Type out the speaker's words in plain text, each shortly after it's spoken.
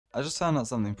I just found out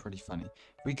something pretty funny.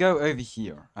 If we go over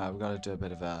here, we've got to do a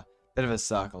bit of a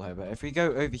circle here. But if we go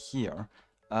over here,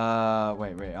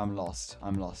 wait, I'm lost.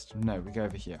 No, we go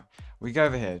over here. We go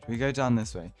over here. We go down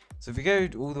this way. So if we go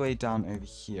all the way down over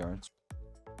here,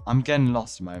 I'm getting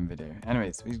lost in my own video.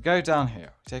 Anyways, we go down here.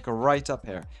 Take a right up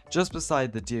here, just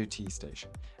beside the DOT station,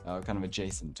 kind of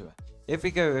adjacent to it. If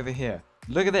we go over here,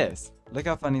 look at this. Look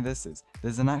how funny this is.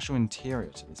 There's an actual interior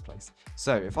to this place.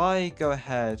 So if I go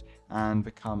ahead and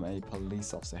become a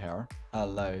police officer here.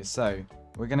 Hello. So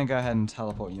we're going to go ahead and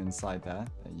teleport you inside there.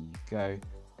 There you go.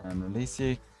 And release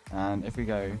you. And if we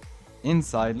go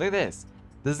inside, look at this.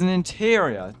 There's an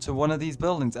interior to one of these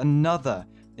buildings. Another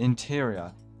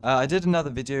interior. I did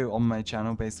another video on my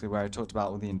channel basically where I talked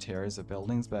about all the interiors of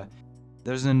buildings, but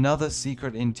there's another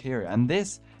secret interior. And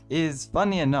this is,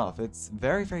 funny enough, it's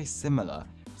very, very similar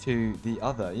to the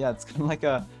other. Yeah, it's kind of like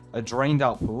a drained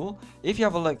out pool. If you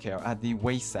have a look here at the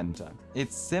waste center,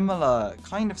 it's similar,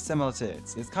 kind of similar to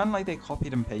it. It's kind of like they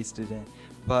copied and pasted it,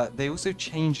 but they also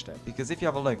changed it, because if you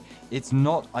have a look, it's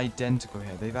not identical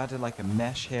here. They've added like a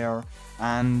mesh here,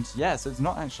 and yeah, so it's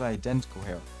not actually identical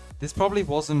here. This probably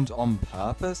wasn't on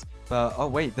purpose, but oh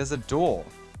wait, there's a door.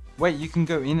 Wait, you can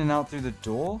go in and out through the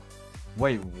door?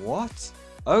 Wait, what?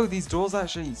 Oh, these doors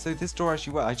actually, so this door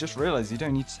actually works. I just realized you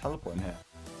don't need to teleport in here.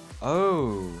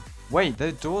 Oh, wait,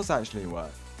 the doors actually work.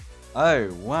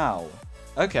 Oh, wow.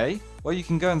 Okay, well you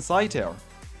can go inside here.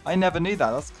 I never knew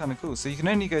that, that's kind of cool. So you can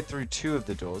only go through two of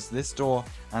the doors, this door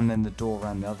and then the door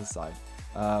around the other side.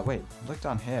 Wait, look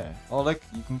down here. Oh, look,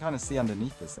 you can kind of see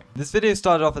underneath this thing. This video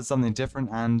started off as something different,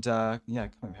 and yeah,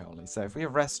 come over here, Ollie. So if we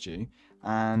arrest you,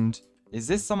 and is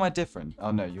this somewhere different?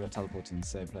 Oh no, you got teleported in the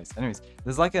same place. Anyways,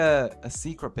 there's like a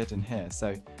secret bit in here.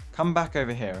 So come back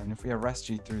over here, and if we arrest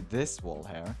you through this wall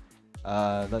here,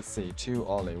 let's see, to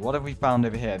Ollie. What have we found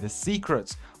over here? The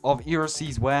secrets of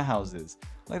ERLC's warehouses.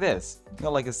 Like this. You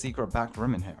got like a secret back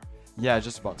room in here. Yeah,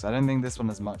 just a box. I don't think this one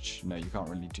has much. No, you can't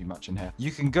really do much in here. You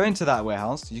can go into that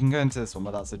warehouse. You can go into this one,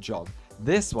 but that's a job.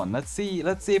 This one, let's see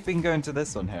if we can go into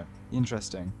this one here.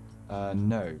 Interesting.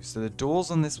 No. So the doors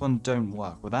on this one don't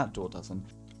work. Well, that door doesn't.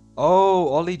 Oh,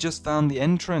 Ollie just found the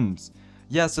entrance.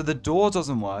 Yeah, so the door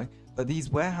doesn't work, but these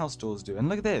warehouse doors do. And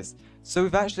look at this. So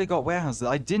we've actually got warehouses.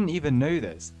 I didn't even know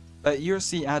this. But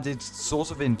ERLC added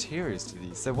sort of interiors to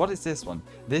these. So what is this one?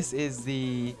 This is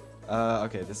the...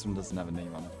 okay, this one doesn't have a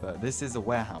name on it, but this is a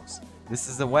warehouse. This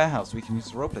is a warehouse we can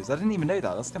use for roleplays. I didn't even know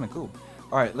that. That's kind of cool.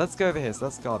 All right, let's go over here. So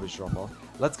that's garbage drop off.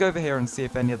 Let's go over here and see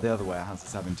if any of the other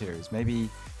warehouses have interiors. Maybe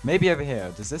over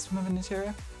here. Does this one have an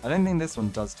interior? I don't think this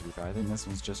one does, to be fair. I think this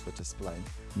one's just for display.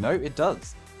 No, it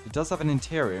does. It does have an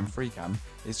interior in FreeCam.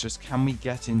 It's just, can we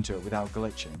get into it without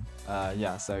glitching?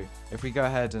 Yeah, so if we go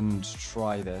ahead and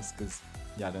try this, because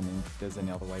yeah, I don't think there's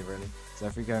any other way really. So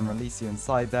if we go and release you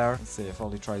inside there, let's see if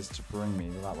Ollie tries to bring me,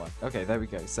 will that work? Okay, there we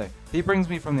go. So if he brings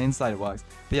me from the inside, it works.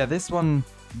 But yeah, this one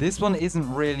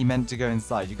isn't really meant to go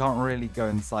inside. You can't really go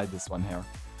inside this one here.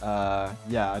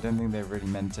 Yeah, I don't think they're really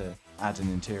meant to add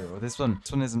an interior. This one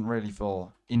isn't really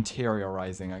for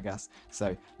interiorizing, I guess.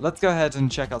 So let's go ahead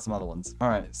and check out some other ones. All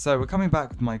right, so we're coming back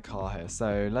with my car here.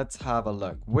 So let's have a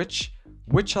look. Which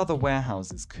other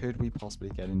warehouses could we possibly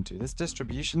get into? This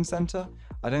distribution center?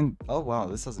 Oh wow,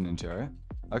 this has an interior.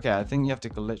 Okay, I think you have to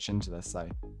glitch into this. So,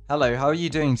 hello, how are you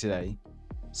doing today?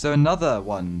 So another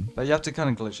one, but you have to kind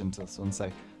of glitch into this one.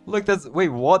 So, look, wait,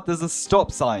 what? There's a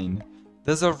stop sign.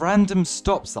 There's a random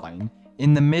stop sign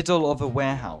in the middle of a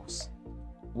warehouse.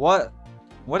 What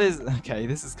is, okay,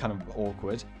 this is kind of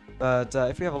awkward. But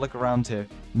if we have a look around here,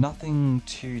 nothing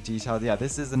too detailed. Yeah,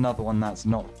 this is another one that's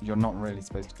you're not really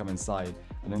supposed to come inside.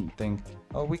 I don't think.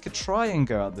 Oh, we could try and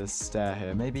go up this stair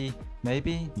here. Maybe?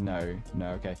 No,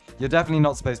 okay. You're definitely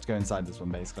not supposed to go inside this one,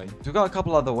 basically. So we've got a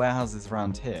couple other warehouses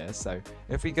around here. So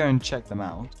if we go and check them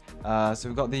out. So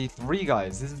we've got the Three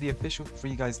Guys. This is the official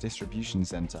Three Guys distribution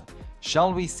center.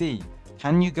 Shall we see?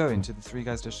 Can you go into the Three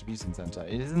Guys distribution center?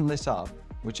 It isn't lit up,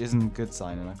 which isn't a good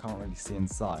sign, and I can't really see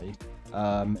inside.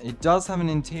 It does have an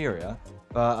interior,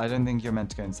 but I don't think you're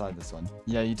meant to go inside this one.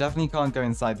 Yeah, you definitely can't go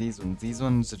inside these ones. These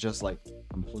ones are just like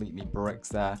completely bricks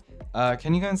there.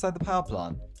 Can you go inside the power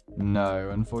plant?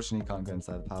 No, unfortunately you can't go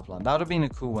inside the power plant. That would have been a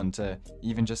cool one to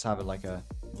even just have it like a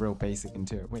real basic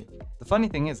interior. Wait, the funny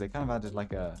thing is they kind of added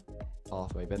like a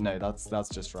pathway, but no, that's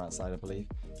just for outside, I believe.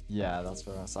 Yeah, that's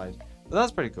for outside. But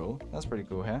that's pretty cool. That's pretty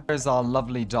cool here. Here's our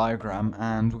lovely diagram,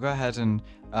 and we'll go ahead and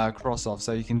cross off.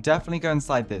 So you can definitely go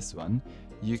inside this one.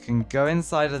 You can go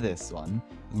inside of this one.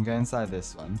 You can go inside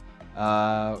this one.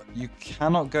 You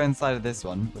cannot go inside of this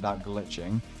one without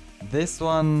glitching. This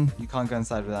one, you can't go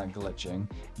inside without glitching.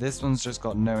 This one's just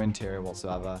got no interior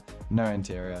whatsoever. No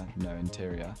interior, no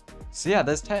interior. So yeah,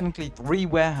 there's technically 3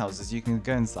 warehouses you can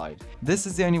go inside. This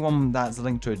is the only one that's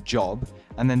linked to a job.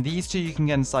 And then these 2 you can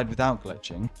get inside without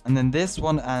glitching. And then this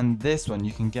one and this one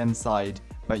you can get inside,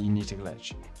 but you need to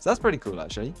glitch. So that's pretty cool,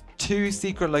 actually. 2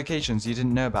 secret locations you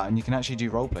didn't know about, and you can actually do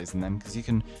roleplays in them because you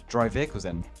can drive vehicles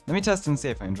in. Let me test and see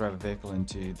if I can drive a vehicle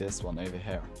into this one over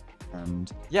here.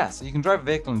 And yeah, so you can drive a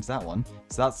vehicle into that one.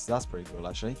 So that's pretty cool,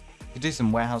 actually. You can do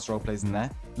some warehouse roleplays in there.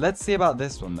 Let's see about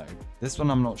this one, though. This one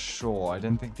I'm not sure. I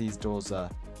don't think these doors are...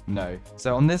 No.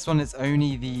 So on this one, it's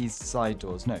only these side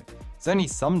doors. No. There's only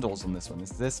some doors on this one.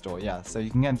 It's this door, yeah. So you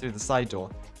can get in through the side door.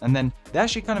 And then they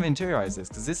actually kind of interiorize this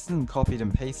because this isn't copied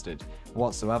and pasted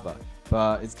whatsoever.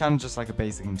 But it's kind of just like a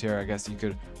basic interior. I guess you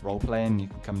could roleplay and you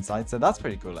can come inside. So that's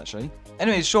pretty cool, actually.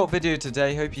 Anyways, short video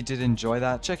today. Hope you did enjoy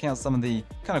that. Checking out some of the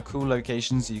kind of cool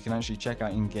locations you can actually check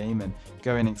out in-game and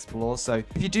go and explore. So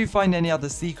if you do find any other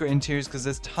secret interiors, because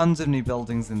there's tons of new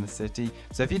buildings in the city.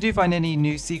 So if you do find any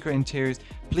new secret interiors,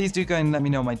 please do go and let me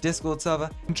know on my Discord server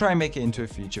and try and make it into a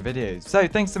future video. So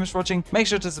thanks so much for watching. Make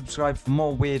sure to subscribe for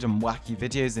more weird and wacky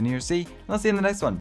videos in ERLC, and I'll see you in the next one.